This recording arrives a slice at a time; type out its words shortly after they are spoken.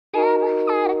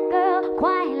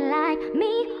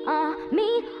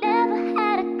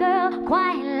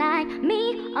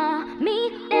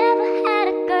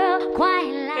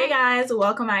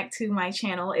welcome back to my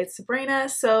channel. It's Subrena.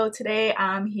 So today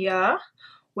I'm here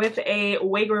with a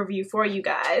wig review for you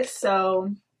guys.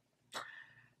 So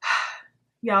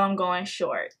y'all, I'm going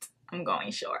short.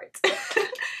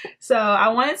 So I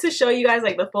wanted to show you guys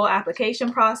like the full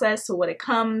application process, to what it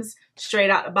comes straight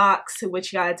out the box, to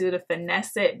what you gotta do to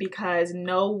finesse it, because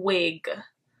no wig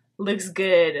looks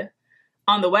good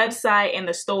on the website, in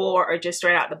the store, or just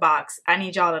straight out the box. I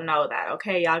need y'all to know that,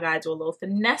 okay? Y'all gotta do a little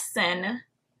finessing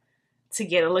to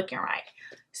get it looking right.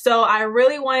 So I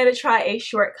really wanted to try a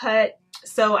shortcut.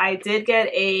 So I did get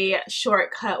a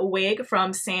shortcut wig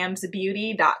from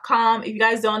samsbeauty.com. If you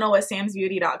guys don't know what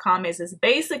samsbeauty.com is, it's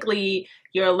basically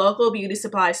your local beauty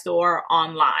supply store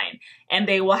online. And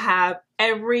they will have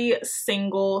every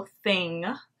single thing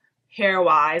hair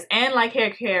wise and like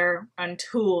hair care and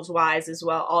tools wise as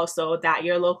well, also, that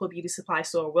your local beauty supply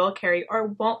store will carry or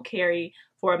won't carry,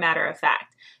 for a matter of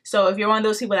fact. So if you're one of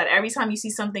those people that every time you see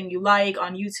something you like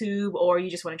on YouTube, or you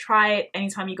just want to try it,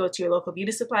 anytime you go to your local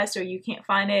beauty supply store you can't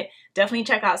find it, definitely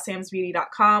check out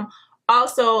samsbeauty.com.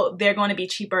 Also, they're going to be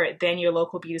cheaper than your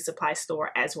local beauty supply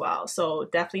store as well, so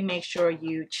definitely make sure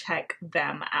you check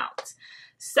them out.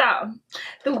 So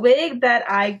the wig that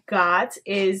I got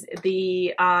is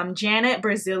the Janet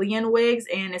Brazilian wigs,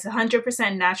 and it's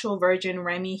 100% natural virgin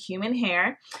Remy human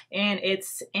hair, and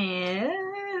it's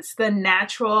the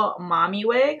natural mommy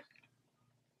wig.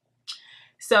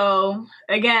 So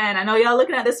again, I know y'all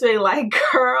looking at this wig like,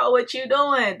 girl, what you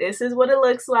doing? This is what it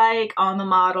looks like on the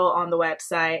model on the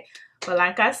website, but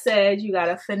like I said, you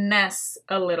gotta finesse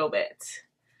a little bit.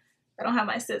 I don't have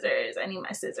my scissors. I need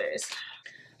my scissors.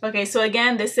 Okay, so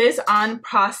again, this is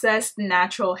unprocessed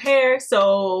natural hair,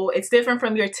 so it's different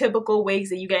from your typical wigs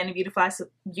that you get in a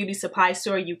beauty supply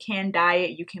store. You can dye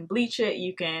it, you can bleach it,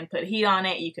 you can put heat on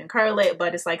it, you can curl it,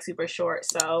 but it's like super short,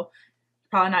 so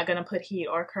probably not gonna put heat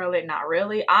or curl it. Not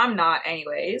really. I'm not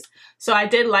anyways. So I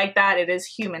did like that. It is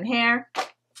human hair,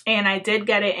 and I did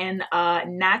get it in a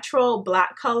natural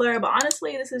black color, but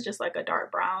honestly, this is just like a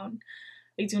dark brown.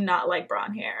 I do not like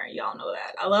brown hair. Y'all know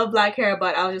that. I love black hair,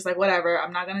 but I was just like, whatever.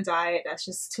 I'm not gonna dye it. That's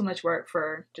just too much work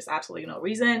for just absolutely no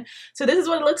reason. So this is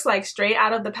what it looks like straight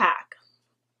out of the pack.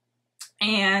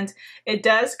 And it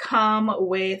does come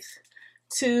with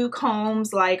two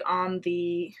combs, like on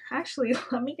the, actually,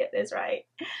 let me get this right.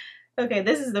 Okay,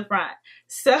 this is the front.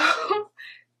 So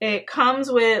it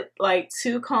comes with like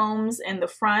two combs in the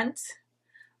front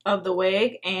of the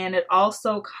wig, and it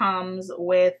also comes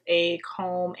with a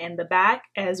comb in the back,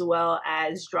 as well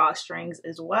as drawstrings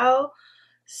as well.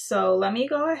 So let me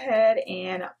go ahead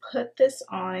and put this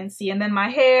on and see. And then my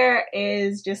hair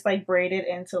is just like braided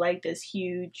into like this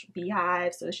huge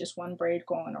beehive, so it's just one braid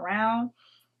going around.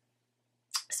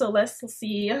 So let's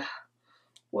see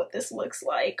what this looks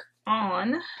like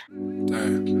on.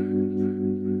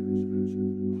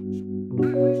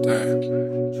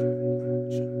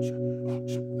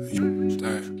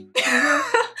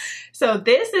 So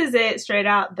this is it straight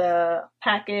out the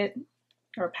packet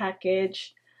or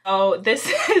package. Oh,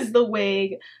 this is the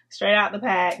wig straight out the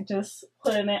pack. Just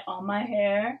putting it on my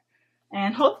hair,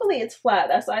 and hopefully it's flat.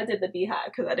 That's why I did the beehive,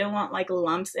 because I didn't want like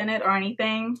lumps in it or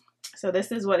anything. So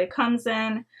this is what it comes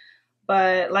in.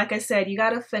 But like I said, you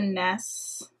gotta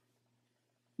finesse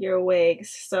your wigs.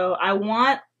 So I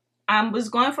was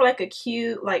going for like a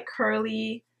cute, like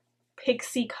curly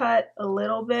pixie cut a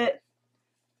little bit.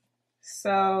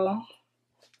 So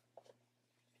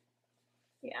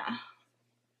yeah.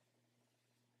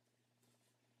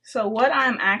 So what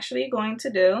I'm actually going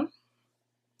to do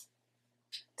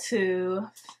to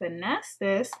finesse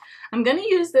this, I'm going to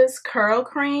use this curl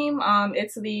cream.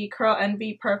 It's the Curl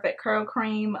Envy Perfect Curl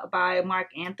Cream by Marc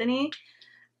Anthony,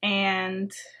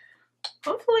 and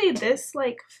hopefully this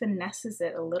like finesses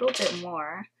it a little bit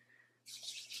more.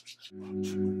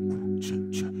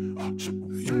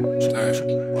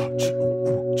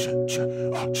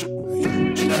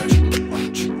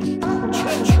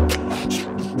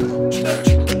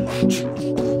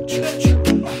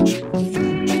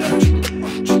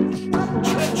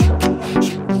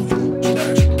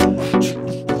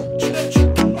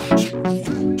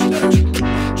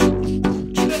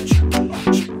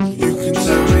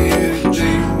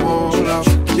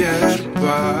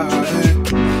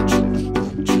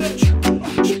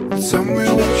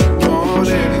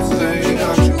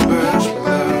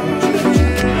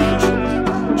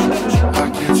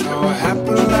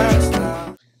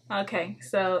 Okay,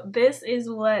 so this is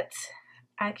what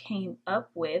I came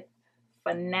up with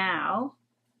for now.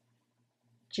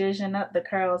 Zhuzhing up the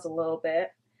curls a little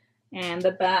bit. And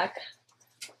the back,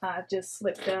 I just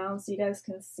slipped down so you guys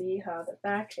can see how the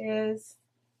back is.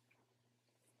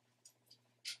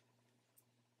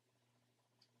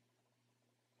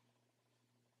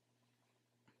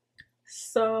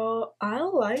 So I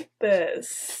like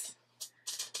this.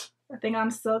 I think I'm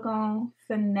still gonna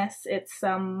finesse it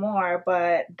some more,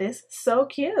 but this is so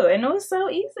cute and it was so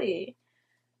easy.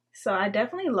 So I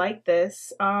definitely like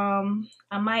this. I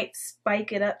might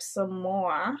spike it up some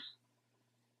more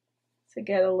to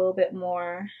get a little bit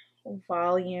more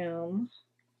volume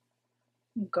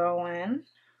going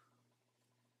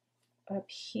up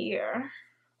here.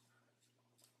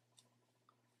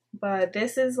 But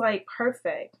this is like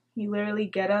perfect. You literally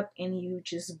get up and you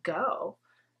just go.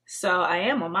 So I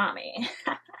am a mommy.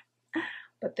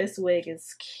 But this wig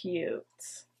is cute.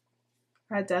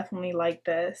 I definitely like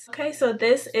this. Okay, so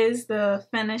this is the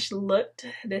finished look.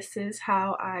 This is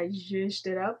how I zhuzhed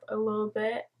it up a little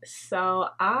bit. So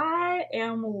I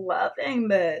am loving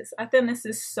this. I think this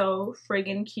is so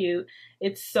friggin' cute.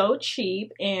 It's so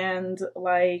cheap and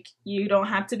like you don't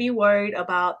have to be worried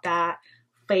about that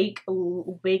fake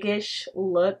wiggish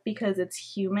look because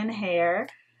it's human hair.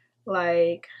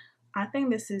 Like, I think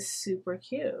this is super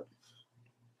cute.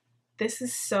 This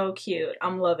is so cute.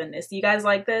 I'm loving this. You guys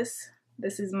like this?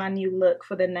 This is my new look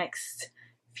for the next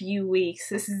few weeks.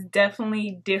 This is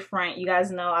definitely different. You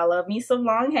guys know I love me some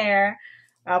long hair.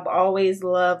 I've always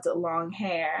loved long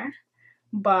hair.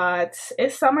 But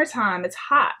it's summertime. It's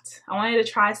hot. I wanted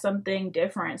to try something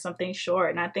different, something short.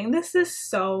 And I think this is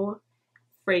so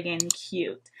friggin'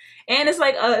 cute. And it's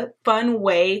like a fun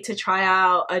way to try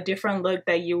out a different look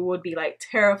that you would be like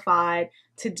terrified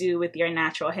to do with your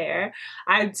natural hair.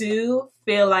 I do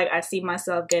feel like I see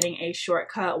myself getting a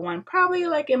shortcut one probably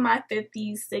like in my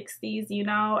 50s, 60s, you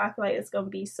know. I feel like it's gonna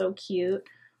be so cute.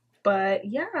 But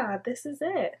yeah, this is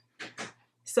it.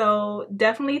 So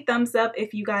definitely thumbs up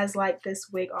if you guys like this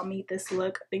wig on me, this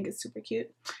look. I think it's super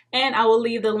cute. And I will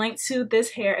leave the link to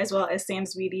this hair as well as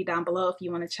Sam's Beauty down below if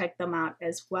you want to check them out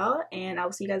as well. And I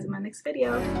will see you guys in my next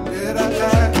video. Did I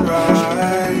act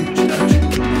right?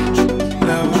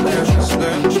 Never